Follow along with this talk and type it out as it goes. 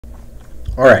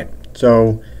All right,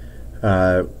 so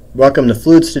welcome to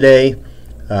Fluids today.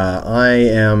 I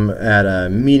am at a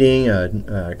meeting,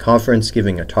 a conference,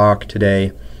 giving a talk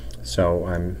today, so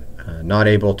I'm not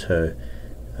able to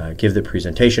give the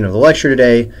presentation of the lecture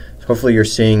today. So hopefully you're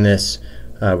seeing this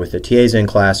with the TAs in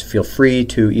class. Feel free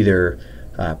to either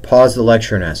pause the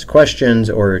lecture and ask questions,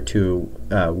 or to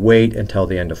wait until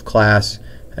the end of class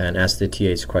and ask the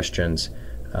TAs questions.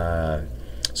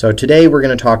 So today we're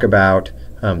going to talk about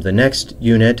the next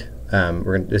unit.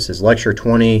 This is lecture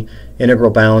 20,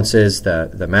 integral balances,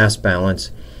 the mass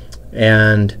balance.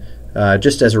 And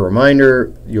just as a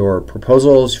reminder, your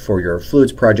proposals for your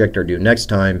fluids project are due next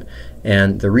time,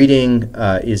 and the reading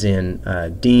is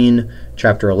in Dean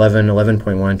chapter 11,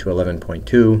 11.1 to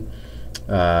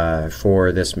 11.2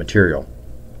 for this material.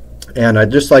 And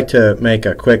I'd just like to make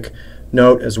a quick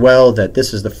note as well that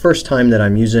this is the first time that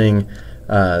I'm using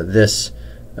this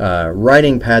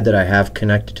writing pad that I have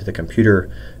connected to the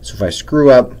computer. So if I screw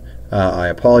up, I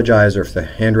apologize, or if the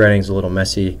handwriting's a little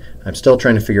messy, I'm still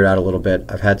trying to figure it out a little bit.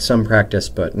 I've had some practice,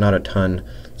 but not a ton,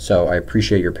 so I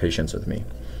appreciate your patience with me.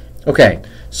 Okay,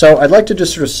 so I'd like to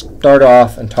just sort of start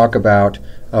off and talk about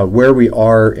where we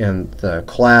are in the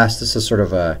class. This is sort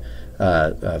of a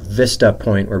vista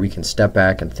point where we can step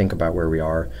back and think about where we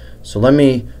are. So let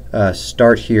me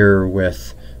start here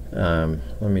with, let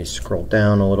me scroll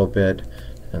down a little bit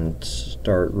and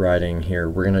start writing here.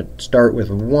 We're going to start with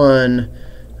one,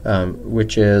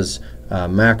 which is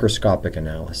macroscopic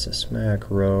analysis.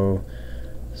 Macroscopic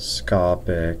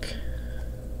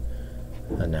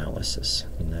analysis.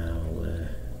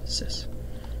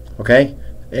 Okay?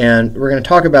 And we're going to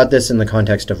talk about this in the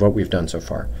context of what we've done so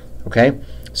far. Okay?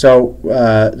 So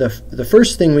the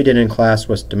first thing we did in class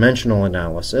was dimensional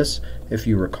analysis. If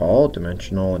you recall,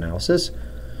 dimensional analysis.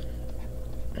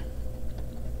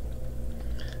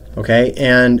 Okay,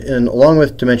 and along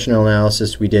with dimensional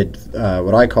analysis, we did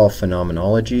what I call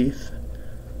phenomenology.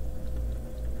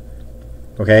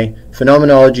 Okay,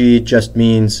 phenomenology just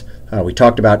means we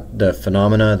talked about the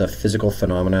phenomena, the physical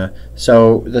phenomena.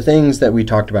 So the things that we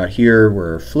talked about here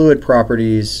were fluid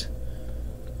properties.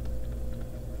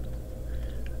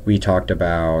 We talked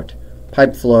about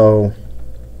pipe flow,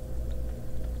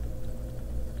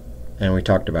 and we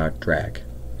talked about drag.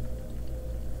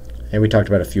 And we talked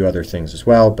about a few other things as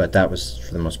well, but that was,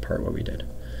 for the most part, what we did.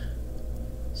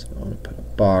 So I'm going to put a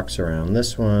box around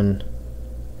this one.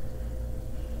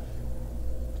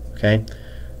 Okay.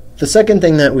 The second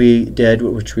thing that we did,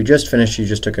 which we just finished, you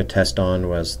just took a test on,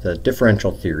 was the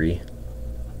differential theory.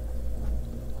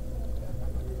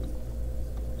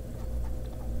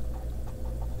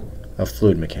 Of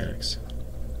fluid mechanics.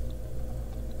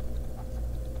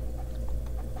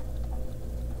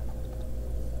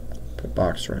 Put a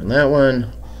box around that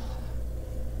one.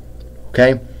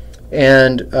 Okay,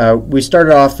 and we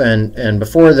started off, and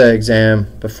before the exam,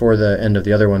 before the end of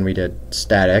the other one, we did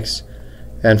statics.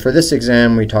 And for this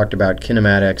exam, we talked about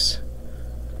kinematics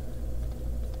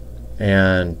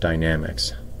and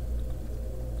dynamics.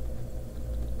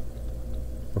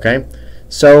 Okay,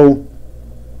 so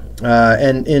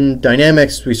and in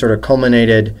dynamics, we sort of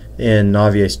culminated in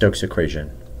Navier-Stokes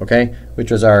equation, okay, which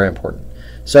was our important.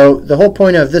 So the whole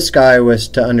point of this guy was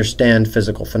to understand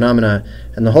physical phenomena,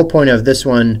 and the whole point of this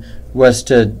one was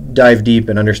to dive deep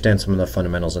and understand some of the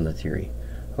fundamentals in the theory.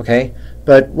 Okay,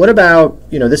 but what about,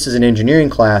 this is an engineering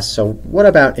class, so what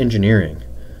about engineering?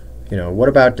 What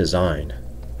about design?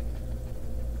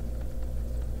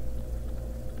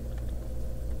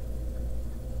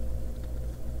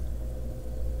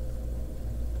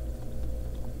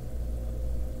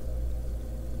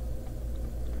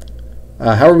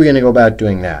 How are we going to go about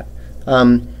doing that?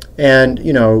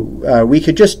 We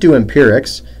could just do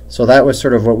empirics. So that was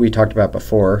sort of what we talked about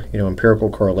before, empirical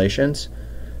correlations.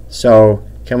 So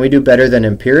can we do better than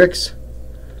empirics?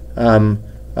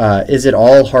 Is it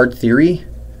all hard theory?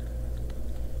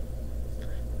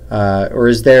 Or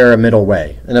is there a middle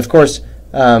way? And of course,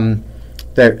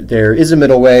 there is a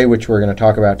middle way, which we're going to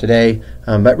talk about today.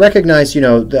 But recognize,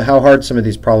 how hard some of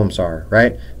these problems are,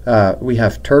 right? We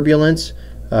have turbulence,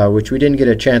 which we didn't get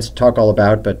a chance to talk all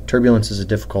about, but turbulence is a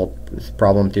difficult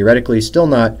problem theoretically, still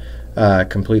not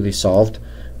completely solved.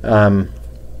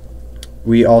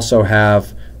 We also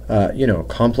have,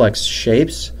 complex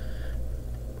shapes,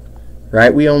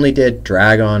 right? We only did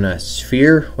drag on a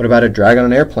sphere. What about a drag on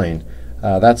an airplane?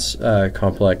 That's a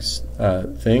complex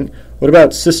thing. What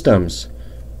about systems,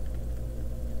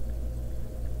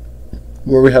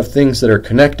 where we have things that are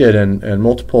connected and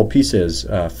multiple pieces,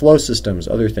 flow systems,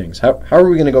 other things? How are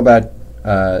we going to go about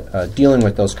dealing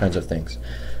with those kinds of things?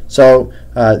 So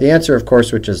the answer, of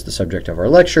course, which is the subject of our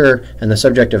lecture, and the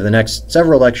subject of the next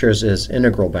several lectures, is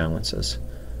integral balances.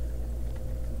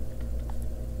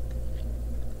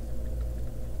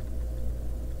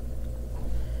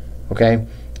 Okay,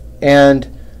 and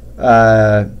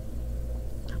I'm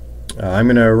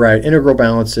going to write integral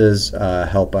balances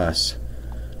help us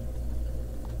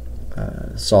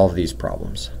solve these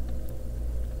problems.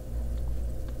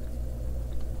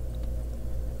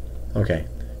 Okay,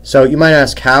 so you might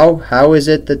ask, how is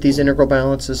it that these integral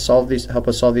balances help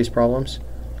us solve these problems?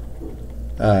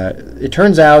 It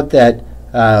turns out that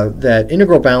that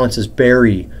integral balances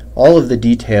bury all of the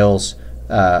details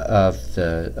of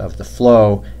the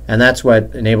flow, and that's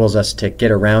what enables us to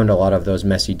get around a lot of those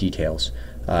messy details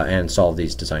and solve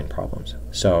these design problems.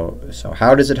 So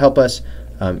how does it help us?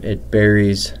 It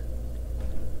buries.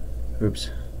 Oops,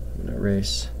 I'm going to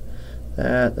erase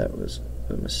that. That was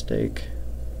a mistake.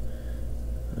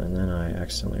 And then I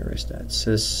accidentally erased that.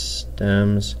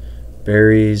 Systems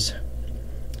buries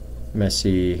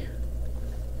messy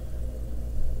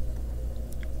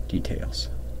details.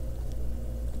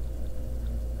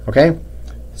 Okay,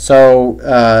 so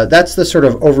that's the sort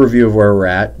of overview of where we're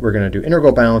at. We're going to do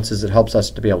integral balances. It helps us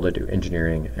to be able to do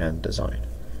engineering and design.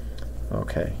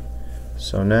 Okay,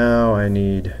 so now I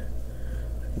need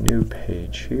a new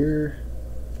page here,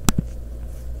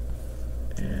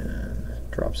 and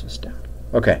drops us down.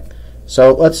 Okay,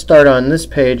 so let's start on this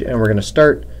page, and we're going to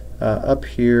start up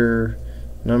here,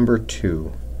 number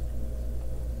 2.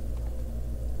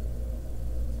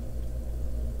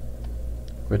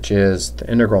 Which is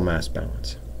the integral mass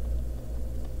balance.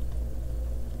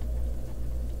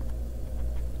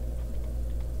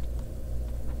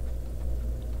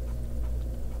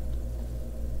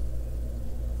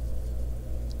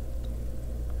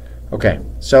 Okay,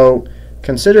 so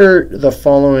consider the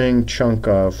following chunk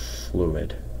of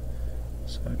fluid.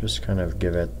 So just kind of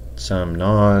give it some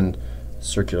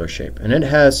non-circular shape. And it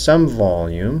has some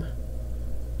volume,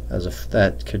 as if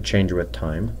that could change with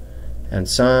time, and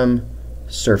some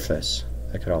surface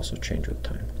that could also change with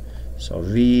time. So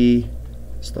V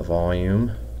is the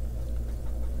volume,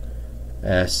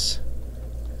 S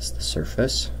is the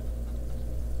surface,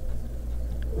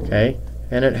 okay,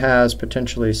 and it has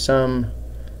potentially some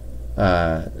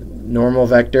normal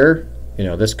vector. You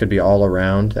know, this could be all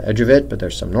around the edge of it, but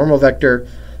there's some normal vector,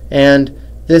 and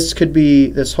this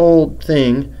whole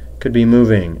thing could be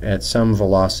moving at some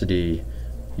velocity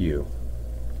u.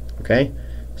 Okay,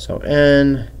 so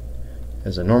N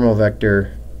is a normal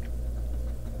vector,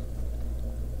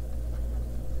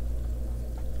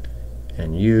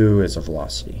 and u is a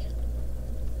velocity.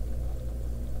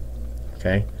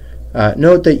 Okay.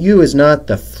 Note that u is not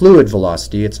the fluid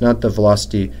velocity. It's not the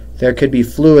velocity. There could be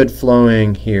fluid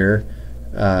flowing here.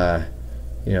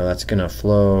 You know, that's going to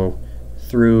flow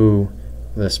through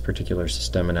this particular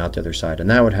system and out the other side, and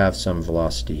that would have some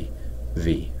velocity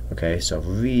v. Okay, so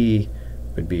v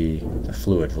would be the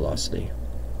fluid velocity.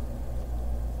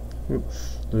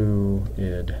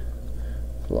 Fluid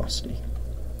velocity.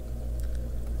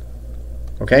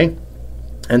 Okay,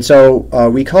 and so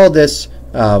we call this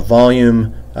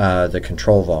volume the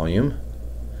control volume.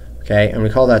 Okay, and we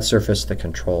call that surface the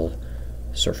control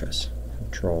surface.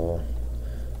 Control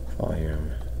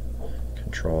volume,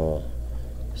 control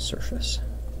surface.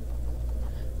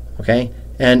 Okay,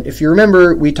 and if you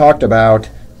remember, we talked about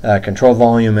control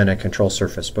volume and a control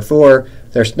surface before.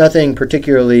 There's nothing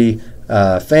particularly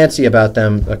fancy about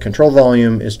them. A control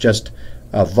volume is just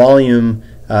a volume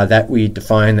that we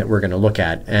define that we're going to look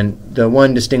at, and the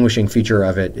one distinguishing feature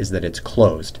of it is that it's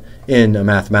closed in a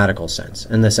mathematical sense,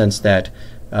 in the sense that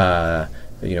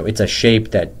you know, it's a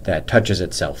shape that touches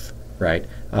itself, right?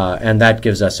 And that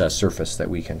gives us a surface that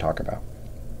we can talk about.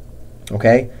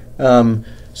 Okay,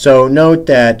 so note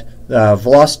that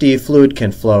velocity fluid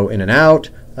can flow in and out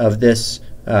of this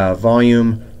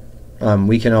volume.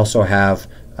 We can also have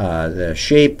the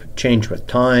shape change with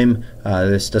time.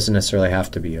 This doesn't necessarily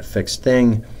have to be a fixed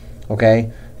thing.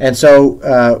 Okay, and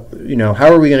so you know,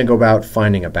 how are we going to go about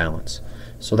finding a balance?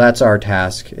 So that's our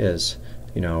task, is,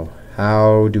 you know,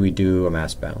 how do we do a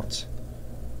mass balance?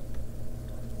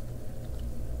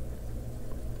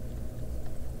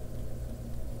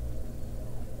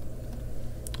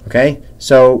 Okay,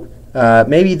 so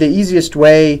maybe the easiest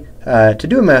way to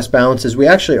do a mass balance is we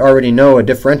actually already know a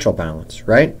differential balance,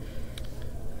 right?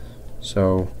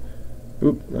 So,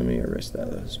 let me erase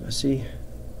that. That's messy.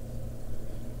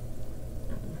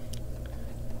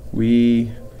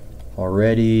 We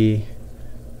already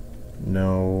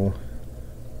know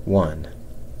one,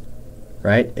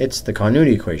 right? It's the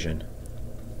continuity equation.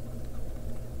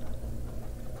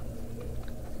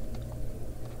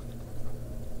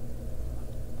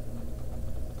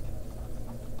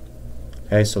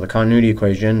 Okay, so the continuity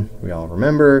equation, we all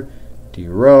remember, d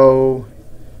rho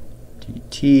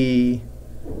dt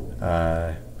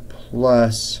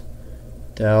plus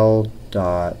del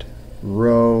dot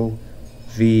rho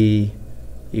v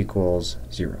equals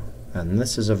 0. And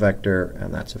this is a vector,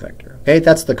 and that's a vector. Okay,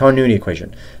 that's the continuity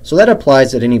equation. So that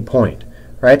applies at any point,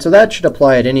 right? So that should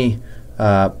apply at any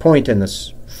point in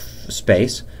this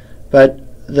space. But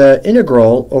the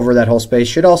integral over that whole space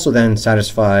should also then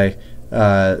satisfy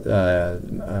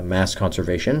mass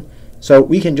conservation. So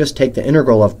we can just take the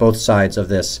integral of both sides of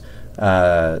this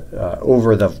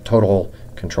over the total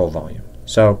control volume.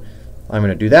 So I'm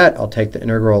going to do that. I'll take the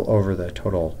integral over the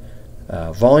total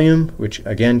volume, which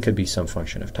again could be some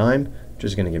function of time, which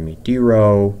is going to give me d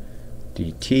rho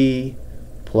dt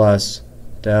plus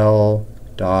del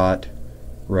dot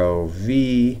rho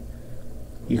v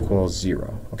equals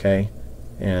 0. Okay,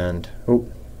 and oh,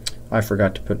 I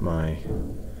forgot to put my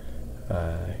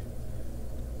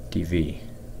dv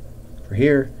for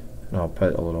here, and I'll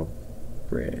put a little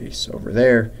brace over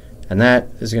there, and that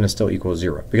is going to still equal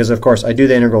 0, because of course I do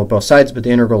the integral of both sides, but the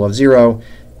integral of 0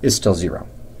 is still 0.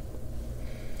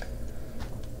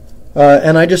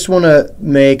 And I just want to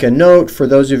make a note for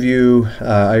those of you,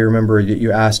 I remember that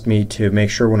you asked me to make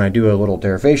sure when I do a little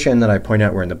derivation that I point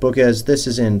out where in the book is. This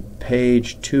is in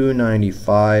page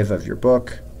 295 of your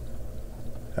book.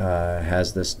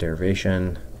 Has this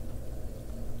derivation.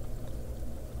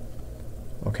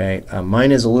 Okay,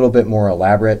 mine is a little bit more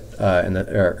elaborate,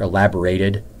 or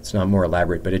elaborated. It's not more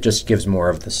elaborate, but it just gives more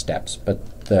of the steps.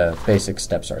 But the basic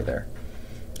steps are there.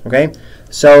 Okay,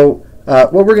 so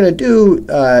what we're going to do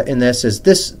in this is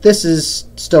this is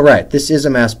still right. This is a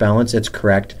mass balance. It's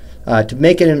correct. To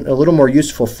make it in a little more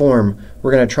useful form,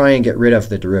 we're going to try and get rid of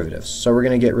the derivatives. So we're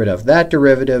going to get rid of that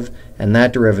derivative and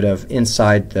that derivative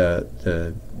inside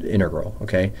the integral.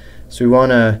 Okay, so we want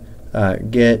to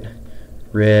get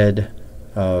rid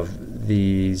of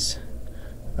these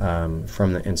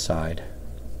from the inside,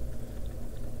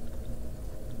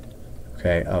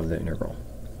 okay, of the integral.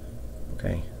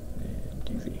 Okay,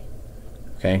 dv.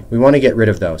 Okay, we want to get rid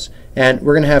of those. And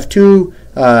we're going to have two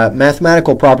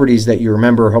mathematical properties that you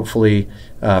remember, hopefully,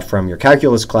 from your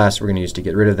calculus class we're going to use to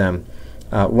get rid of them.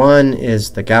 One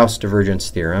is the Gauss divergence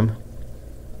theorem,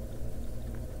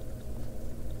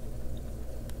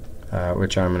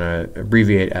 which I'm going to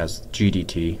abbreviate as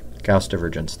GDT, Gauss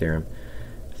divergence theorem.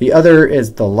 The other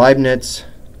is the Leibniz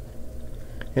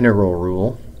integral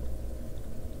rule,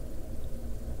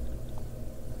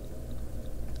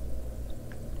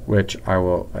 which I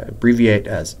will abbreviate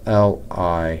as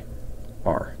LIR.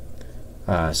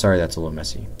 Sorry, that's a little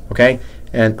messy. Okay,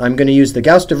 and I'm going to use the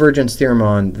Gauss divergence theorem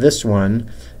on this one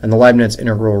and the Leibniz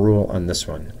integral rule on this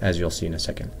one, as you'll see in a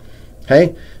second.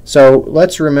 Okay, so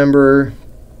let's remember.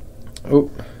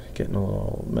 Oh, getting a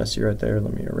little messy right there.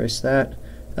 Let me erase that.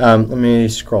 Let me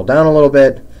scroll down a little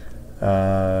bit.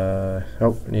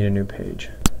 Oh, need a new page.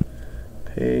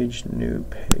 New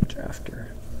page after.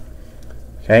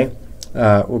 Okay.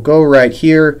 We'll go right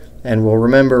here and we'll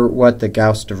remember what the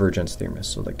Gauss divergence theorem is.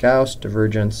 So the Gauss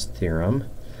divergence theorem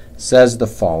says the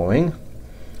following.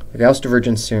 The Gauss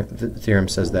divergence theorem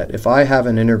says that if I have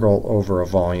an integral over a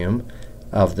volume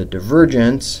of the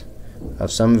divergence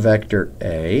of some vector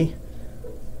A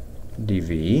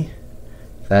dv,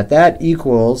 that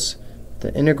equals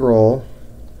the integral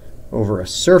over a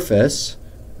surface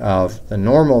of the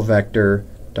normal vector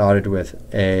dotted with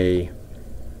A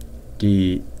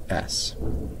ds.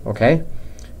 Okay?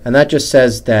 And that just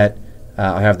says that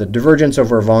I have the divergence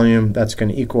over a volume that's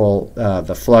going to equal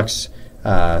the flux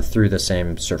through the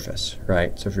same surface,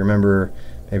 right? So if you remember,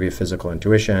 maybe a physical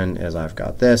intuition is I've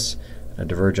got this. A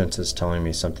divergence is telling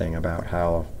me something about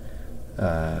how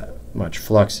much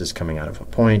flux is coming out of a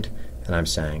point, and I'm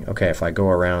saying, okay, if I go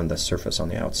around the surface on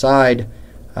the outside,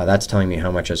 that's telling me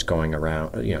how much is going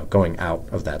around, going out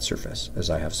of that surface, as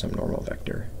I have some normal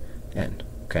vector n.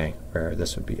 Okay, where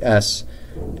this would be s,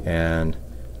 and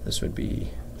this would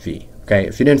be v. Okay,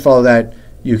 if you didn't follow that,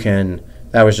 you can.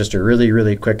 That was just a really,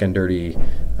 really quick and dirty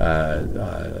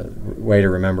way to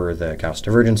remember the Gauss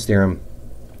divergence theorem.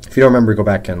 If you don't remember, go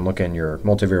back and look in your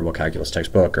multivariable calculus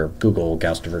textbook or Google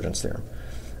Gauss divergence theorem.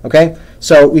 Okay,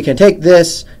 so we can take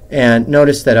this and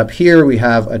notice that up here we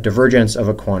have a divergence of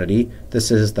a quantity. This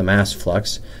is the mass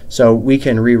flux. So we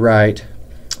can rewrite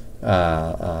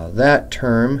that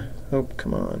term. Oh,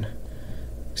 come on.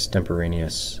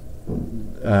 Extemporaneous.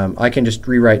 I can just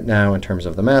rewrite now in terms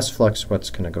of the mass flux what's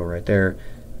going to go right there.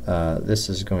 This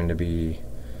is going to be,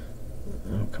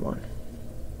 oh, come on.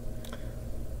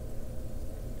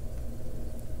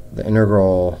 The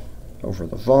integral over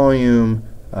the volume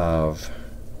of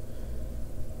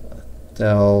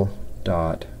del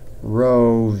dot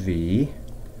rho v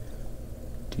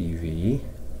dv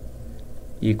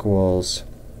equals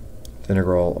the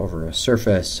integral over a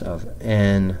surface of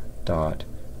n dot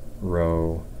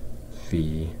rho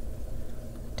v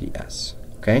ds.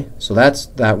 Okay, so that's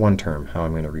that one term, how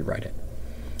I'm going to rewrite it.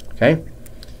 Okay,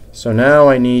 so now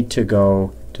I need to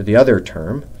go to the other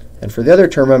term, and for the other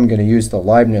term I'm going to use the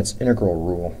Leibniz integral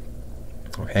rule.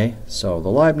 Okay, so the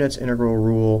Leibniz integral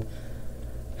rule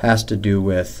has to do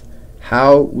with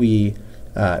how we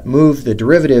move the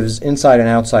derivatives inside and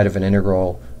outside of an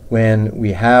integral when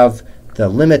we have the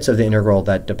limits of the integral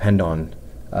that depend on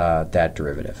that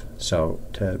derivative. So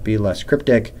to be less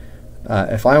cryptic,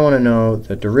 if I want to know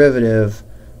the derivative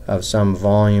of some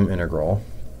volume integral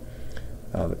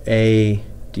of a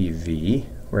dv,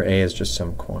 where a is just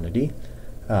some quantity,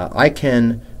 I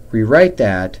can rewrite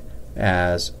that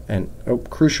as, and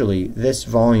crucially, this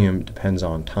volume depends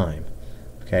on time.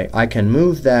 Okay, I can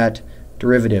move that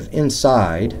derivative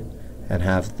inside and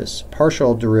have this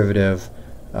partial derivative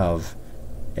of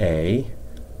a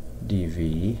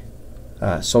dv,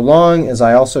 so long as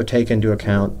I also take into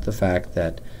account the fact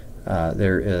that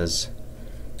there is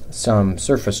some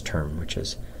surface term, which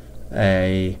is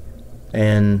a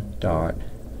n dot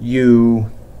u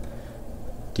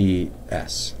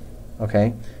ds.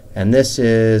 Okay, and this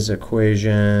is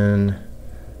equation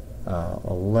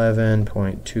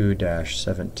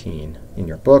 11.2-17 in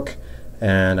your book,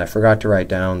 and I forgot to write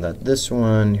down that this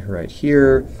one right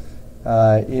here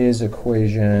is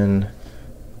equation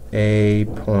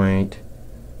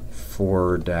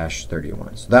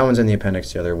A.4-31. So that one's in the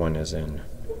appendix, the other one is in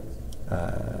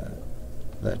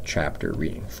the chapter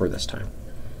reading for this time.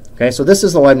 Okay, so this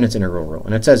is the Leibniz integral rule,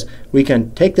 and it says we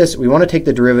can take this, we want to take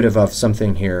the derivative of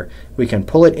something here, we can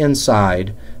pull it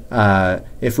inside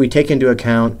if we take into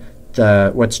account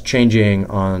what's changing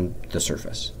on the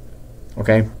surface.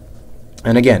 Okay,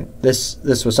 and again,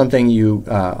 this was something you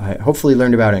hopefully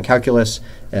learned about in calculus.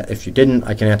 If you didn't,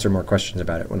 I can answer more questions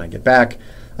about it when I get back.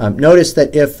 Notice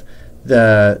that if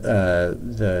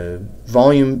the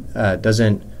volume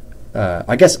doesn't,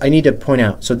 I guess I need to point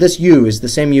out, so this u is the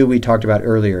same u we talked about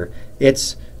earlier.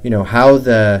 It's, how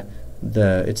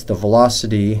it's the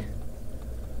velocity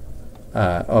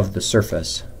of the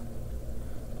surface,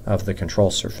 of the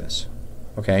control surface.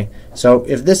 Okay, so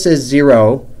if this is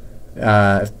 0,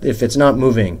 if it's not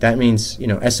moving, that means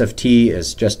s of t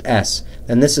is just s,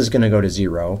 then this is going to go to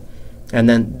 0, and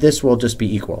then this will just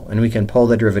be equal, and we can pull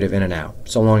the derivative in and out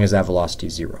so long as that velocity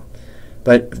is 0.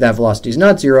 But if that velocity is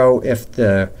not 0, if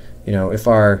if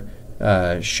our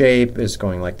shape is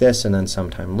going like this, and then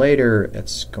sometime later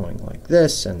it's going like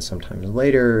this, and sometime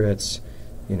later it's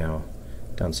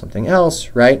done something else,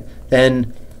 right?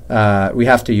 Then we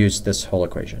have to use this whole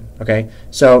equation. Okay,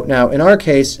 so now in our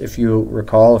case, if you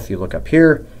recall, if you look up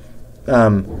here,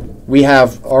 we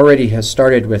have already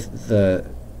started with the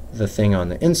thing on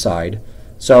the inside.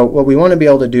 So what we want to be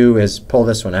able to do is pull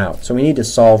this one out. So we need to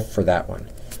solve for that one.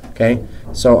 Okay,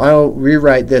 so I'll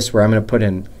rewrite this where I'm going to put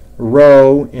in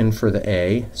rho in for the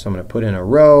a. So I'm going to put in a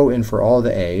rho in for all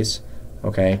the a's.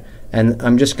 Okay, and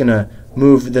I'm just going to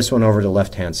move this one over to the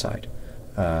left-hand side.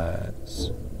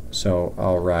 So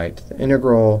I'll write the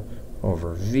integral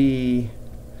over v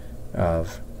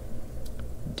of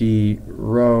d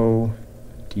rho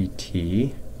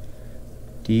dt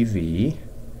dv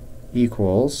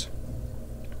equals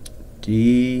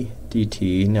d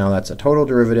dt. Now that's a total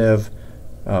derivative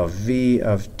of v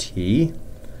of t,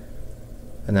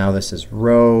 and now this is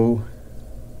rho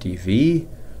dv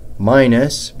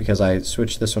minus, because I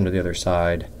switched this one to the other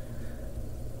side,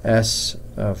 s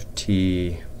of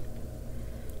t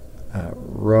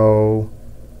rho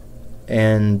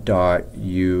n dot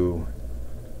u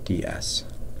ds.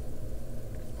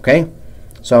 Okay,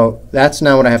 so that's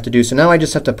now what I have to do. So now I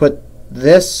just have to put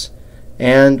this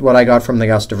and what I got from the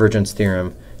Gauss divergence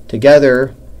theorem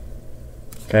together,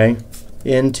 okay,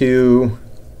 into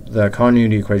the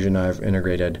continuity equation I've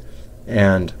integrated,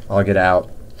 and I'll get out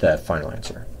the final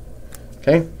answer.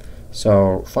 Okay,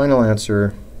 so final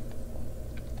answer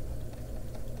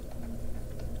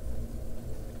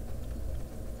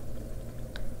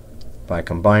by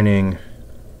combining,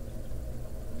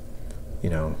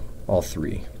 all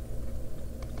three.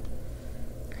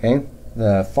 Okay,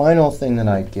 the final thing that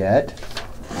I get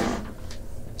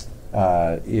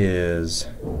is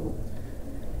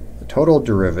the total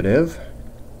derivative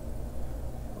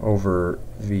over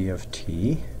v of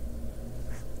t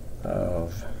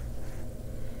of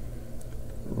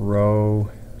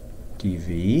rho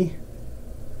dv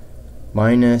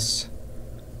minus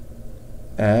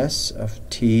s of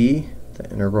t, the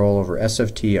integral over s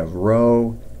of t of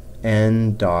rho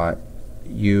n dot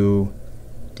u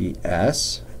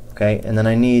ds. Okay, and then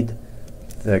I need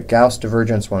the Gauss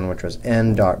divergence one, which was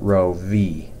n dot rho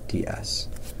v ds.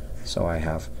 So I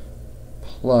have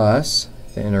plus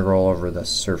the integral over the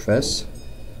surface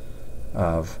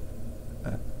of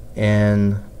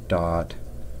n dot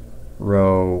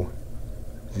rho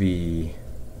v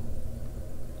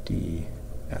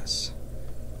ds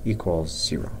equals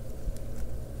 0.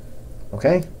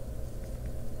 Okay?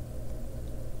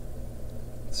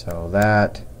 So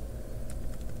that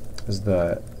is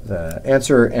the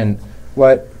answer. And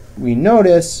what we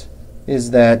notice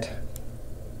is that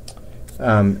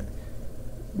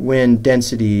when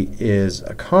density is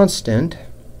a constant,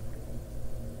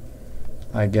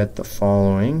 I get the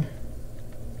following.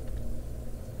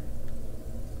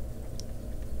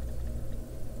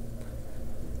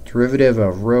 Derivative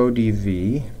of rho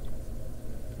dv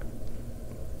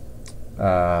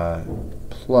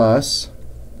plus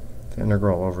the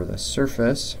integral over the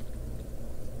surface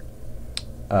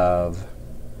of,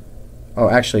 oh,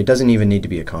 actually, it doesn't even need to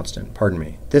be a constant. Pardon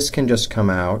me. This can just come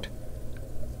out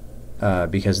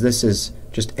because this is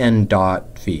just n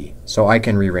dot v. So I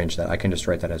can rearrange that. I can just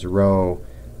write that as rho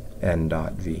n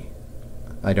dot v.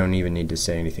 I don't even need to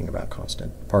say anything about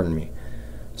constant. Pardon me.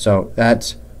 So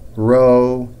that's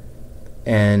rho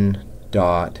n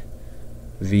dot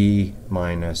v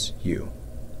minus u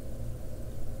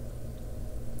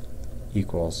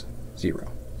equals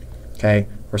 0. Okay?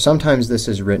 Or sometimes this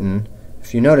is written,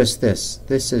 if you notice this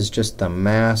is just the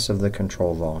mass of the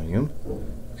control volume.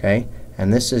 Okay?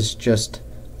 And this is just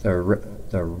the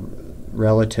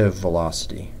relative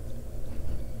velocity.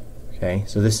 Okay?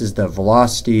 So this is the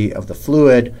velocity of the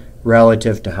fluid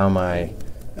relative to how my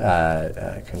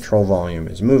control volume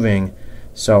is moving.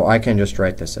 So I can just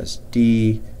write this as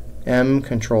dm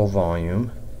control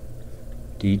volume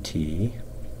dt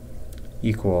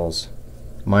equals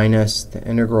minus the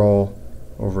integral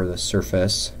over the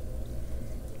surface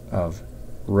of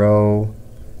rho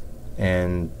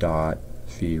n dot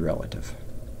v relative,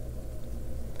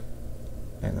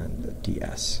 and then the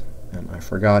ds. And I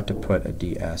forgot to put a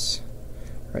ds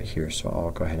right here, so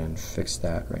I'll go ahead and fix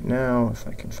that right now if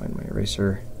I can find my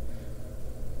eraser.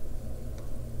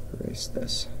 Erase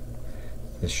this.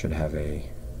 This should have a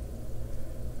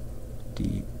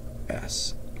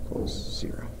ds equals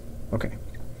 0. Okay.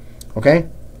 Okay?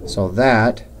 So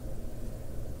that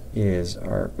is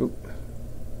our, let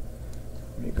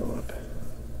me go up.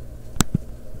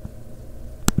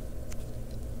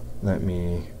 Let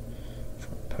me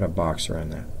put a box around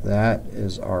that. That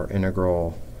is our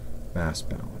integral mass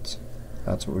balance.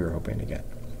 That's what we were hoping to get.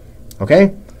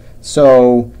 Okay?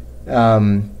 So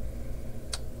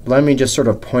let me just sort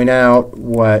of point out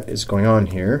what is going on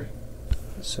here.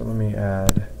 So let me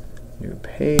add new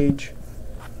page.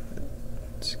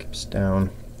 It skips down.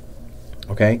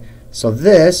 Okay, so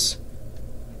this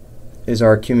is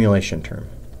our accumulation term.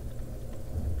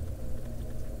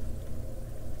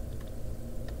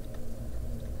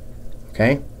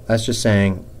 Okay, that's just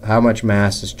saying how much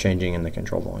mass is changing in the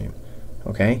control volume.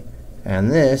 Okay,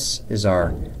 and this is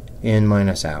our in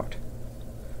minus out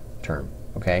term.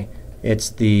 Okay, it's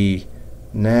the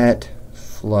net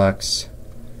flux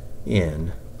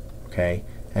in. Okay,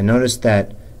 and notice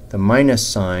that the minus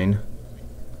sign,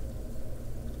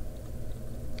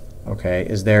 okay,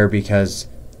 is there because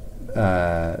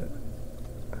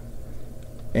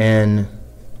n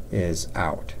is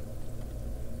out.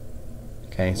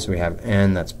 Okay, so we have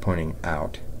n that's pointing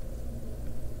out.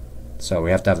 So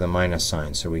we have to have the minus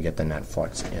sign so we get the net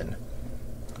flux in.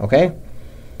 Okay,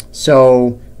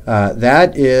 so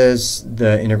that is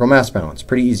the integral mass balance.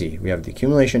 Pretty easy. We have the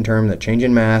accumulation term, the change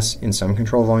in mass in some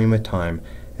control volume with time,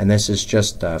 and this is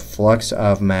just the flux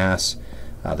of mass,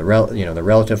 the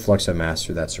relative flux of mass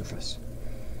through that surface.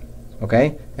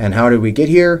 Okay, and how did we get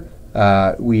here?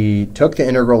 We took the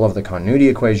integral of the continuity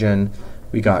equation.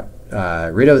 We got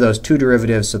rid of those two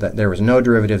derivatives so that there was no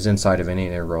derivatives inside of any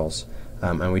integrals,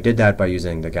 and we did that by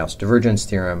using the Gauss divergence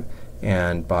theorem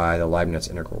and by the Leibniz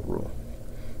integral rule.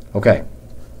 Okay,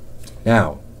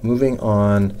 now moving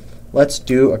on, let's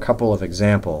do a couple of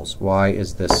examples. Why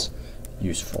is this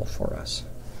useful for us?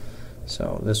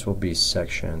 So this will be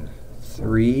section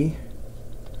 3,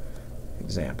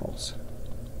 examples.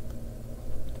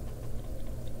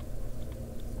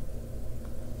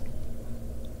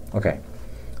 Okay,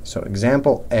 so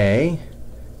example A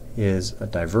is a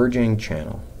diverging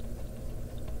channel.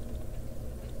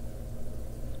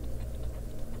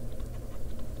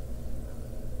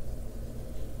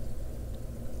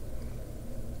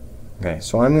 Okay,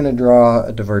 so I'm going to draw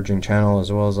a diverging channel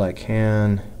as well as I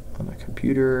can on a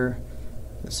computer.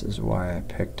 This is why I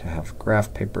picked to have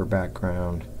graph paper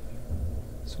background.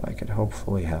 So I could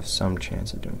hopefully have some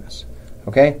chance of doing this.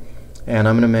 Okay? And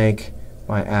I'm going to make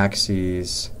my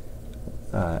axes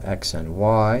x and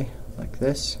y like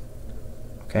this.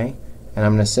 Okay? And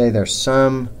I'm going to say there's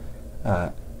some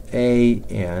a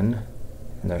in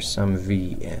and there's some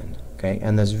v in. Okay?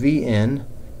 And this v in,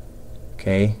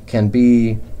 okay, can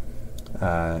be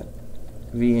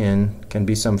v in can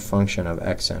be some function of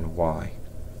x and y.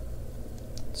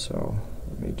 So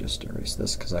let me just erase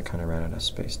this because I kind of ran out of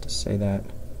space to say that.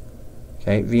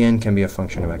 Okay, Vn can be a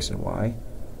function of x and y.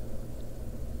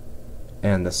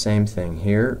 And the same thing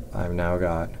here. I've now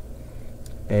got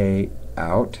A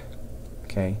out,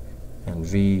 okay, and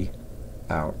V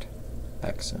out,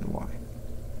 x and y.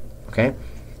 Okay,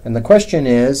 and the question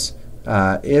is,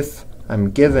 if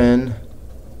I'm given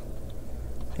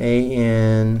A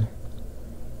in,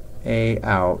 A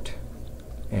out,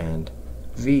 and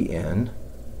V in,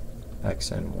 x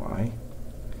and y,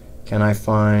 can I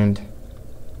find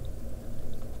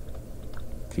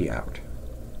V out?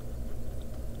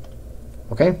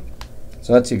 Okay,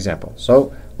 so that's the example.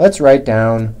 So let's write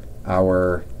down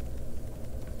our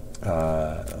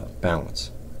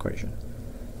balance equation.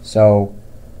 So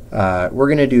we're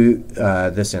going to do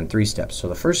this in 3 steps. So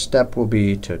the first step will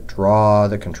be to draw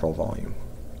the control volume.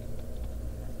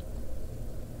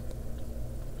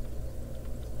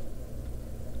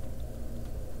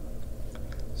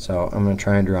 So I'm going to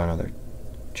try and draw another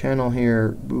channel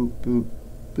here. Boop, boop,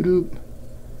 boop.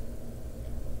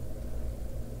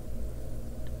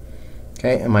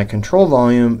 Okay, and my control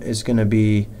volume is going to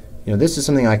be, this is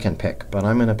something I can pick, but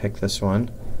I'm going to pick this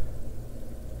one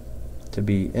to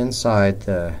be inside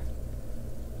the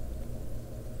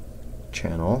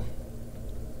channel,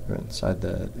 or inside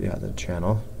the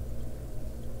channel,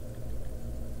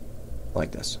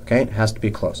 like this. Okay, it has to be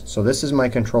close. So this is my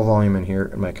control volume in here,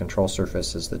 and my control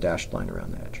surface is the dashed line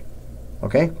around the edge.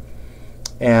 Okay,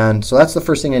 and so that's the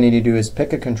first thing I need to do is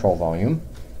pick a control volume.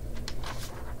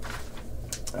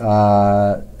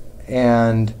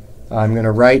 And I'm going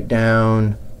to write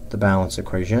down the balance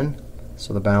equation.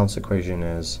 So the balance equation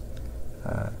is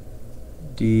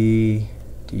d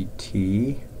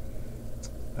dt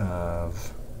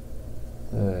of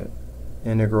the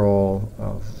integral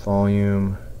of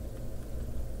volume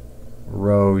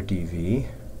rho dv,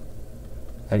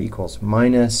 that equals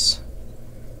minus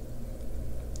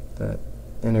the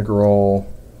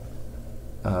integral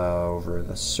over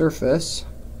the surface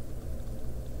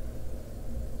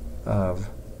of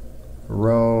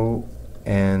rho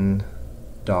n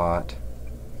dot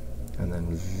and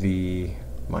then v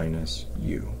minus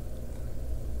u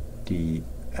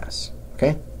ds.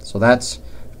 Okay, so that's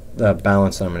the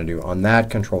balance that I'm going to do on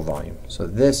that control volume. So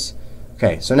this,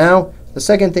 okay, so now the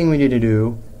second thing we need to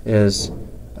do is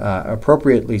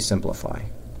appropriately simplify.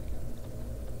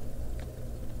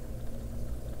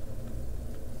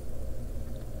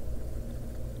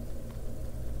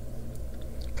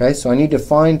 Okay, so I need to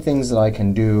find things that I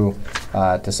can do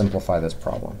to simplify this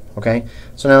problem. Okay,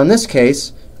 so now in this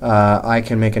case, I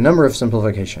can make a number of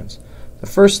simplifications. The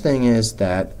first thing is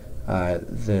that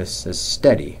this is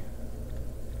steady,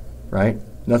 right?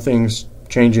 Nothing's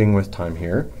changing with time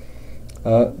here.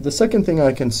 The second thing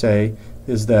I can say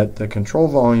is that the control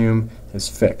volume is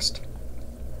fixed.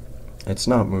 It's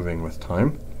not moving with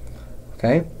time.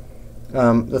 Okay.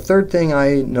 The third thing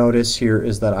I notice here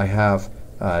is that I have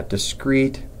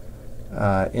discrete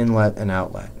inlet and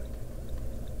outlet.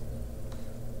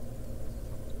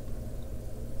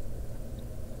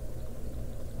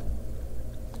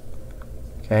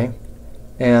 Okay,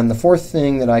 and the fourth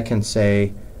thing that I can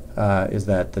say is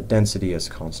that the density is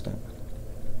constant.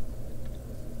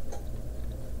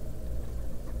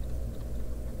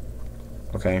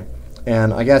 Okay,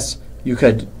 and I guess you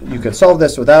could solve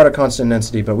this without a constant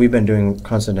density, but we've been doing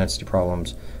constant density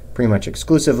problems pretty much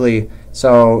exclusively.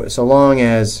 So long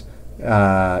as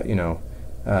the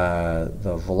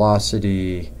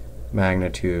velocity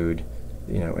magnitude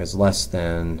is less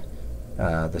than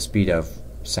the speed of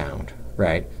sound,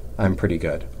 right? I'm pretty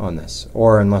good on this.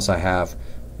 Or unless I have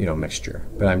mixture,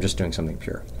 but I'm just doing something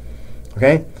pure.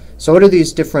 Okay, so what do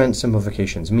these different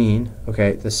simplifications mean?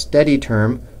 Okay, the steady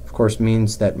term, of course,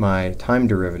 means that my time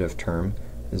derivative term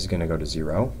is going to go to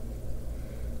 0.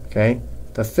 Okay,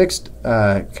 the fixed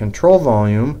control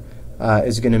volume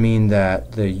is going to mean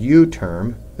that the u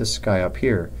term, this guy up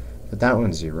here, that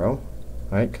one's 0,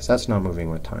 right? Because that's not moving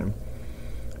with time.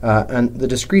 And the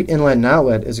discrete inlet and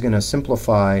outlet is going to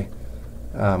simplify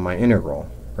my integral,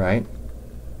 right?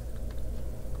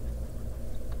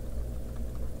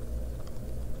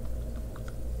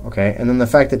 Okay, and then the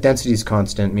fact that density is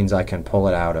constant means I can pull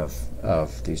it out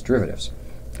of these derivatives.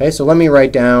 Okay, so let me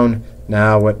write down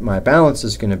now what my balance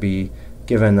is going to be,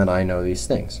 given that I know these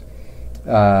things.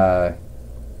 I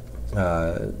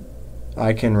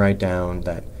can write down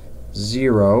that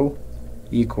 0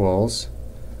 equals,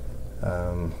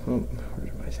 where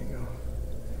did my thing go?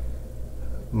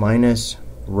 Minus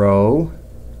rho,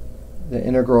 the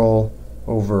integral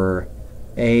over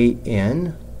a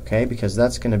n, okay, because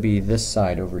that's going to be this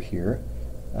side over here,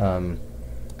 and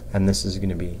this is going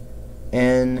to be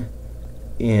n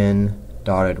in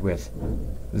dotted with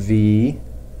v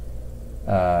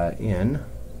in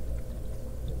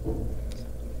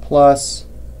plus,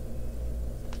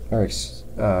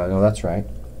 no, that's right,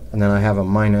 and then I have a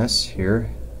minus here,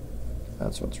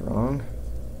 that's what's wrong,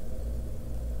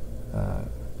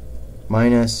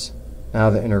 minus, now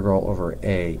the integral over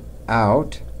a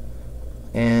out,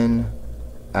 n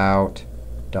out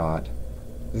dot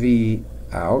v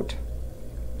out,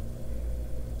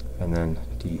 and then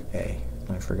dA.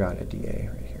 I forgot a dA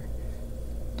right here.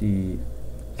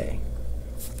 dA.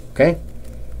 Okay?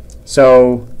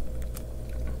 So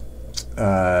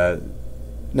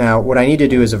now what I need to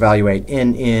do is evaluate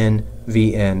n in,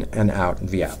 v in, and out, and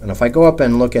v out. And if I go up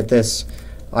and look at this,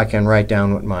 I can write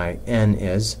down what my n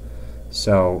is.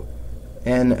 So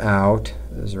n out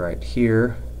is right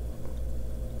here,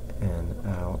 n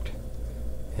out,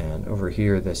 and over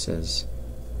here this is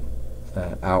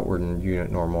the outward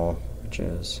unit normal, which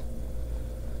is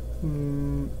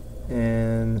n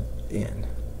in.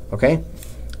 Okay?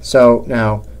 So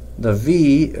now the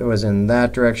v was in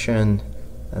that direction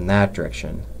and that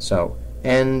direction. So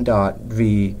n out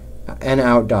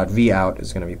dot v out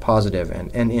is going to be positive,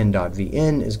 and n in dot v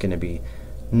in is going to be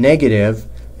negative,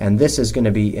 and this is going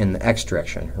to be in the x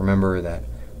direction. Remember that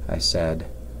I said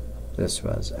this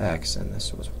was x and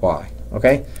this was y.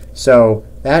 Okay? So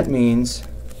that means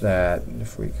that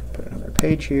if we could put another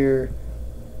page here,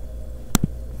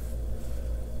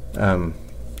 that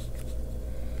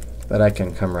I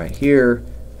can come right here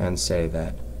and say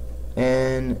that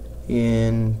n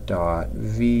in dot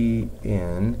v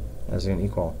in is going to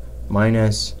equal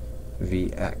minus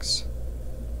vx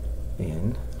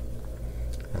in,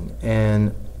 and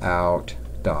n out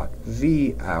dot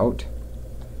v out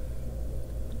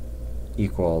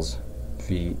equals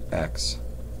vx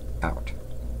out.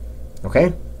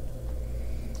 Okay?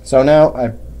 So now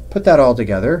I put that all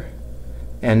together,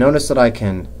 and notice that I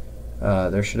can,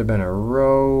 there should have been a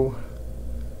row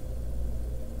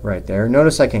right there.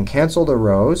 Notice I can cancel the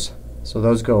rows, so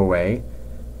those go away,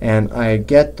 and I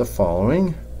get the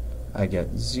following. I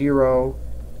get 0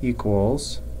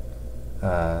 equals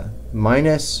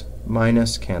minus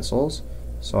cancels,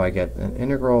 so I get an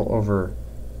integral over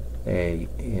a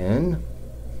in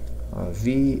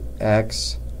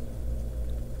vx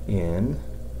in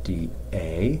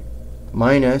dA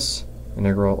minus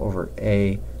integral over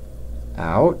a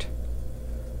out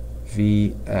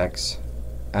vx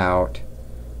out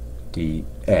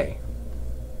dA.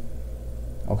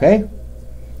 Okay?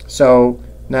 So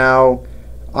now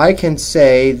I can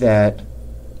say that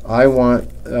I want,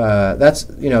 that's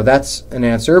an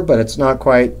answer, but it's not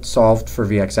quite solved for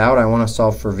vx out. I want to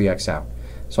solve for vx out.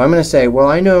 So I'm going to say, well,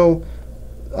 I know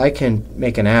I can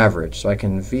make an average. So I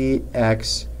can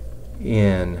vx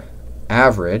in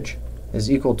average is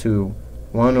equal to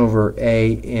 1 over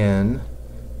a in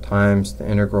times the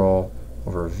integral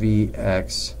over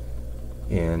vx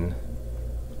in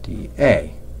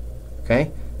dA.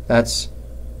 Okay? That's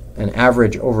an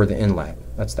average over the inlet.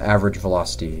 That's the average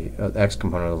velocity, the x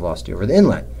component of the velocity over the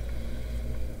inlet.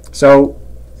 So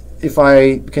if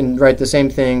I can write the same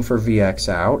thing for vx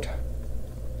out,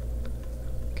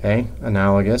 okay,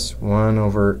 analogous, 1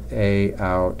 over a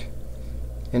out,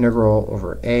 integral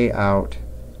over a out,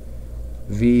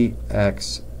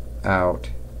 vx out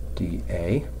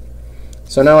dA.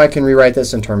 So now I can rewrite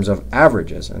this in terms of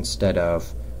averages instead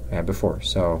of I had before.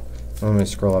 So let me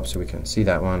scroll up so we can see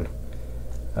that one.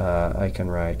 I can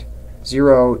write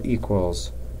 0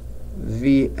 equals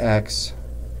vx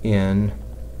in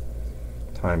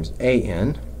times a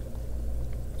in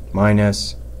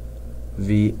minus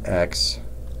vx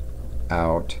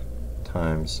out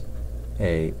times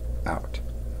a out.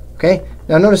 Okay?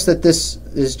 Now notice that this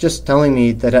is just telling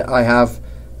me that I have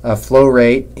a flow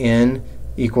rate in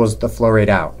equals the flow rate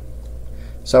out.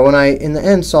 So when I, in the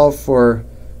end, solve for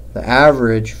the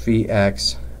average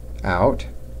Vx out,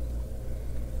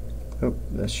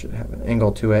 this should have an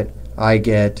angle to it, I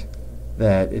get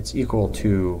that it's equal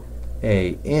to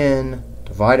A in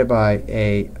divided by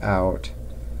A out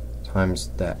times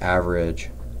the average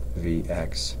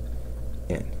Vx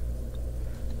in.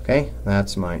 Okay,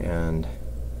 that's my end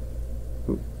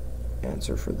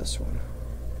answer for this one.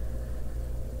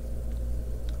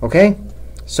 Okay,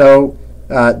 So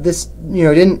this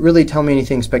didn't really tell me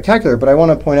anything spectacular, but I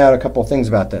want to point out a couple things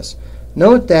about this.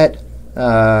 Note that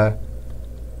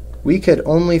we could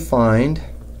only find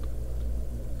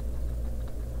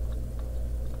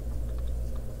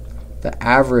the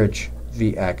average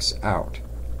Vx out,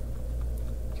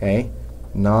 okay,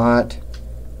 not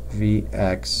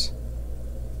Vx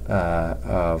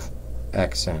of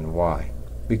x and y.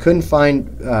 We couldn't find,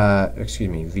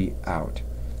 V out.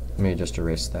 Let me just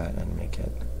erase that and make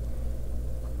it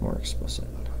more explicit.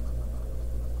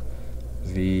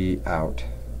 V out.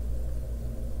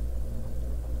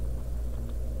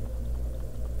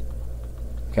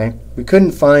 Okay, we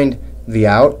couldn't find V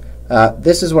out.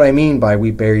 This is what I mean by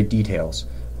we buried details.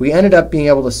 We ended up being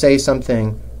able to say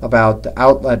something about the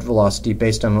outlet velocity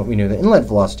based on what we knew the inlet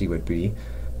velocity would be,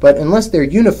 but unless they're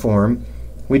uniform,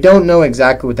 we don't know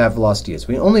exactly what that velocity is.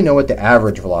 We only know what the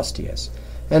average velocity is.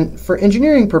 And for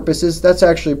engineering purposes, that's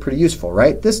actually pretty useful,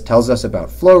 right? This tells us about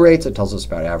flow rates, it tells us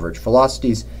about average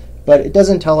velocities, but it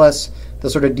doesn't tell us the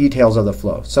sort of details of the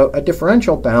flow. So a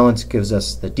differential balance gives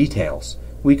us the details.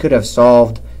 We could have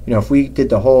solved, if we did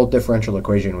the whole differential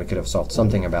equation, we could have solved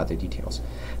something about the details.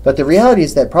 But the reality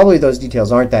is that probably those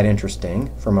details aren't that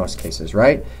interesting for most cases,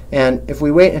 right? And if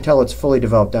we wait until it's fully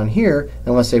developed down here,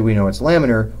 and let's say we know it's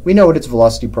laminar, we know what its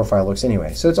velocity profile looks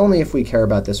anyway. So it's only if we care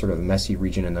about this sort of messy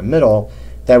region in the middle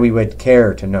that we would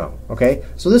care to know, okay?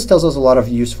 So this tells us a lot of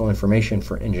useful information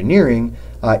for engineering,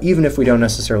 even if we don't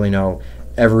necessarily know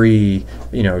every,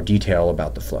 detail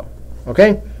about the flow,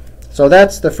 okay? So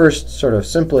that's the first sort of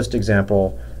simplest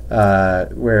example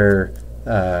where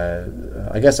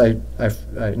I guess I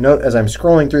note as I'm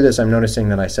scrolling through this, I'm noticing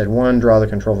that I said 1, draw the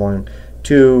control volume,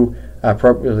 2,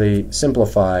 appropriately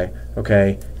simplify,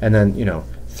 okay, and then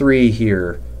 3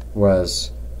 here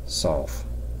was solve.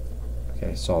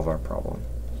 Okay, solve our problem.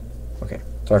 Okay,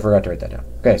 so I forgot to write that down.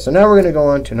 Okay, so now we're going to go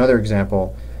on to another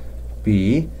example,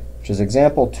 B, which is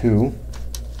example 2,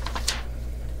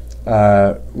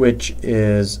 which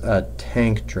is a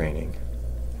tank draining.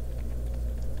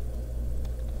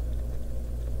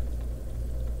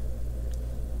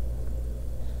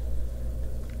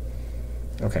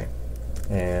 Okay,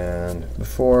 and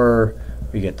before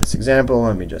we get this example,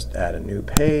 let me just add a new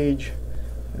page,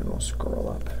 and we'll scroll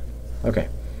up. Okay,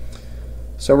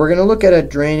 so we're going to look at a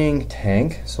draining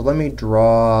tank. So let me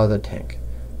draw the tank.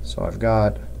 So I've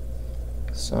got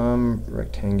some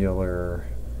rectangular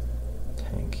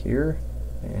tank here,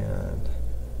 and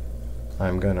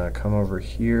I'm going to come over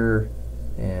here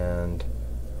and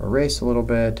erase a little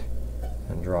bit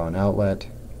and draw an outlet.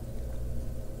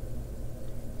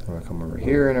 I'm going to come over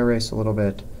here and erase a little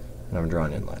bit, and I'm going to draw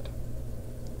an inlet.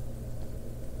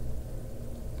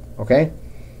 Okay?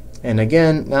 And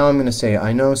again, now I'm going to say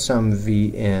I know some V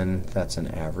in, that's an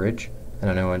average, and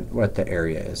I know what the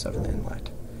area is of the inlet.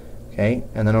 Okay?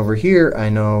 And then over here, I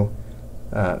know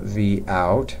V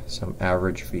out, some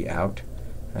average V out,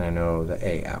 and I know the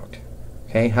A out.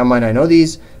 Okay? How might I know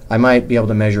these? I might be able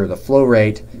to measure the flow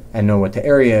rate and know what the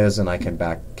area is, and I can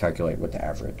back calculate what the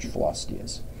average velocity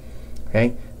is.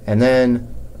 Okay? And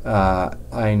then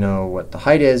I know what the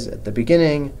height is at the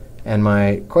beginning, and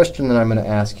my question that I'm going to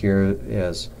ask here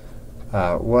is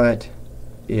what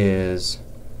is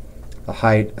the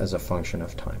height as a function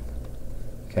of time?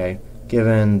 Okay,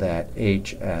 given that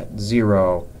h at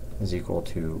 0 is equal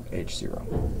to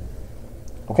h0.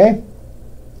 Okay,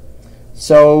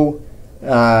 so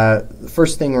the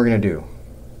first thing we're going to do,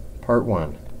 part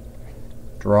 1,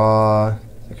 draw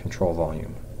the control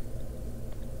volume.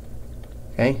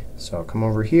 Okay, so come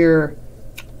over here.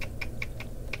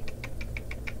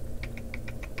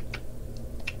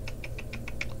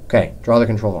 Okay, draw the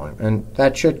control volume. And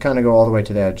that should kind of go all the way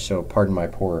to the edge, so pardon my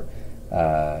poor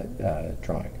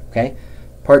drawing. Okay,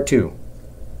 part 2,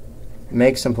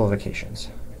 make simplifications.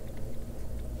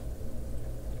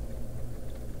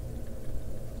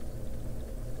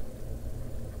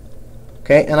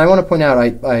 Okay, and I want to point out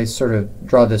I sort of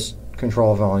draw this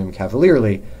control volume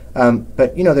cavalierly.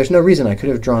 But there's no reason. I could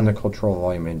have drawn the control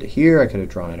volume into here. I could have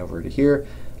drawn it over to here.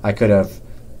 I could have,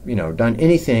 done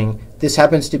anything. This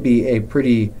happens to be a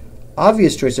pretty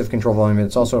obvious choice of control volume, and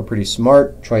it's also a pretty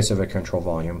smart choice of a control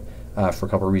volume for a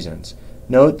couple of reasons.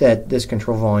 Note that this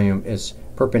control volume is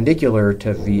perpendicular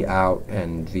to V out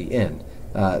and V in.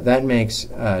 That makes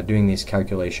doing these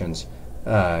calculations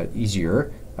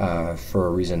easier for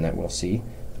a reason that we'll see.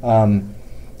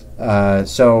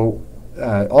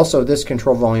 Also, this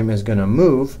control volume is going to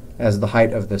move as the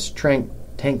height of this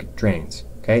tank drains.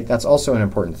 Okay, that's also an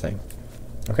important thing.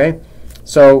 Okay,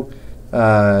 so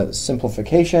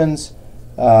simplifications,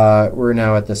 we're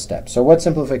now at this step. So what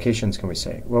simplifications can we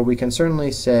say? Well, we can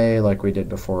certainly say, like we did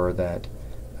before, that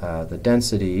the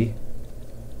density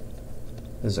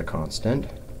is a constant.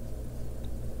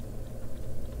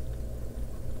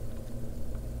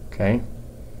 Okay.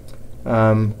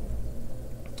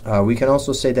 We can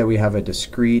also say that we have a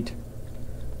discrete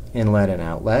inlet and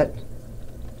outlet.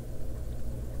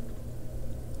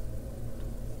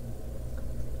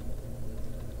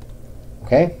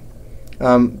 Okay.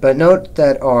 But note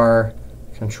that our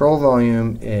control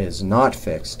volume is not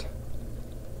fixed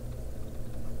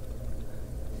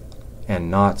and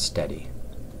not steady.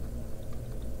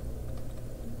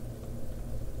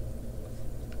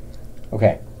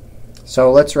 Okay,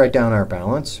 so let's write down our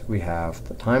balance. We have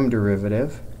the time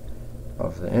derivative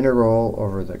of the integral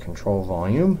over the control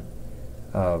volume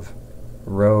of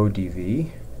rho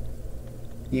dv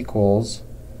equals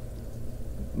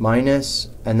minus,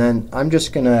 and then I'm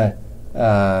just going to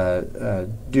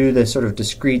do the sort of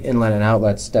discrete inlet and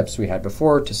outlet steps we had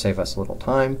before to save us a little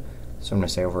time. So I'm going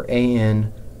to say over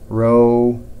AN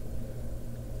rho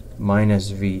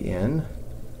minus Vn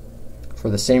for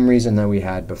the same reason that we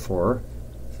had before,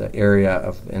 the area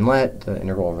of the inlet, the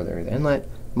integral over the area of the inlet,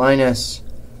 minus,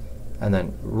 and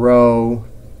then rho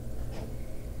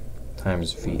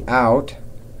times V out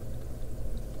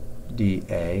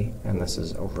dA, and this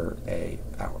is over A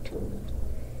out.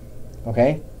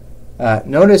 Okay?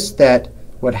 Notice that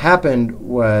what happened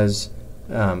was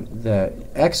the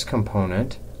x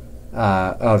component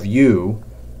of u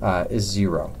is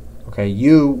 0. Okay,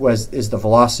 u is the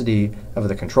velocity of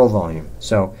the control volume.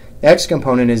 So the x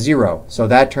component is 0, so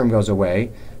that term goes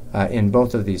away in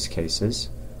both of these cases.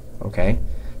 Okay,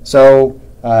 so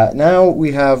now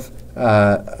we have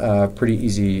a pretty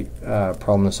easy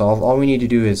problem to solve. All we need to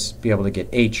do is be able to get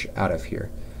h out of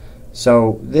here.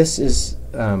 So this is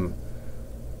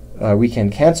we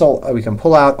can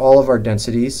pull out all of our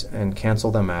densities and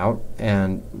cancel them out.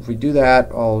 And if we do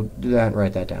that, I'll do that and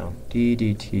write that down. d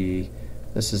dt,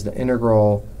 this is the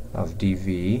integral of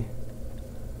dv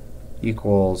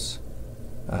equals,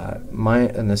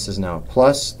 and this is now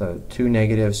plus, the two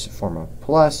negatives form a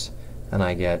plus, and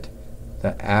I get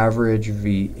the average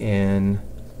Vn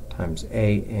times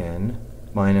An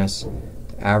minus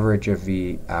the average of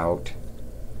V out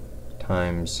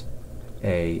times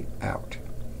A out.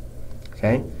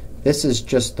 Okay, this is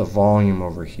just the volume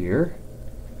over here,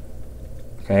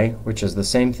 okay, which is the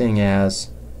same thing as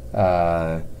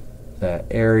the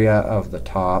area of the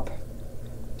top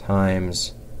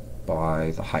times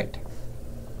by the height.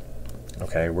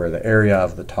 Okay, where the area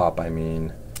of the top, I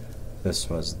mean this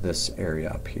was this area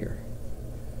up here.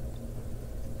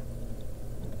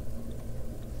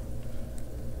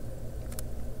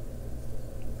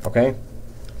 Okay,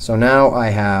 so now I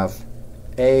have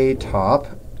A top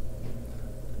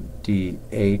dh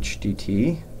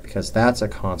dt, because that's a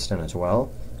constant as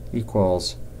well,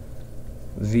 equals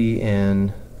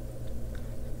Vn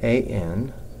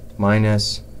An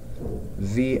minus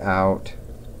V out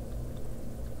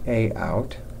A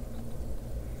out,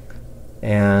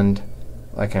 and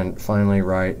I can finally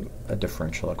write a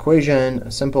differential equation,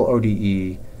 a simple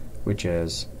ODE, which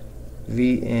is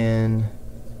Vn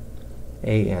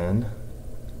An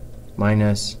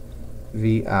minus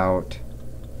V out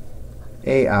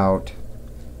A out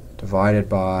divided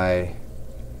by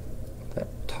the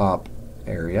top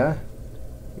area.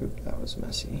 Oop, that was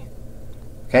messy.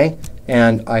 Okay,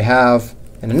 and I have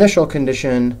an initial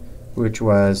condition which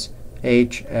was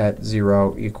h at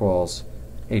 0 equals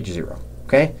h0.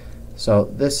 Okay, so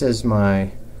this is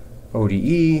my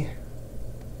ODE,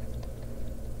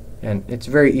 and it's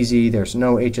very easy. There's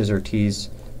no h's or t's,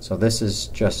 so this is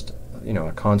just, you know,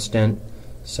 a constant.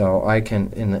 So I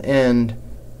can, in the end,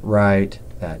 write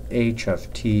that h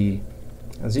of t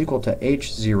is equal to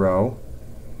h0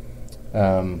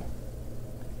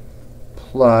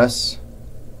 plus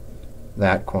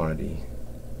that quantity,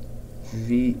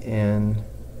 Vn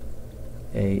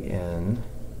An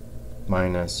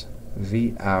minus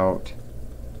V out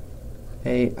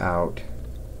A out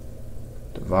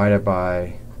divided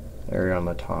by the area on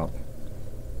the top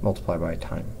multiplied by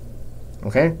time.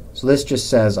 Okay, so this just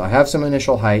says I have some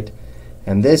initial height,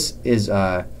 and this is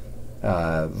a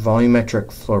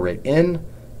volumetric flow rate in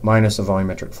minus a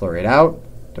volumetric flow rate out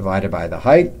divided by the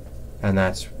height, and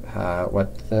that's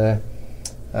what the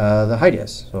height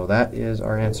is. So that is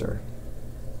our answer.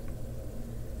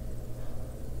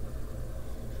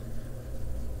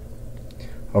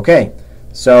 Okay,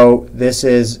 so this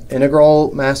is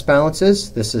integral mass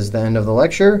balances. This is the end of the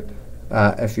lecture.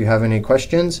 If you have any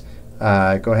questions,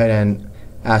 go ahead and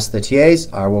ask the TAs.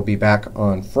 I will be back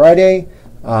on Friday,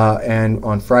 and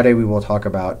on Friday we will talk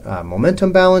about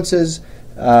momentum balances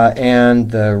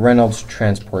and the Reynolds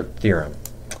transport theorem.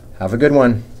 Have a good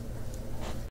one.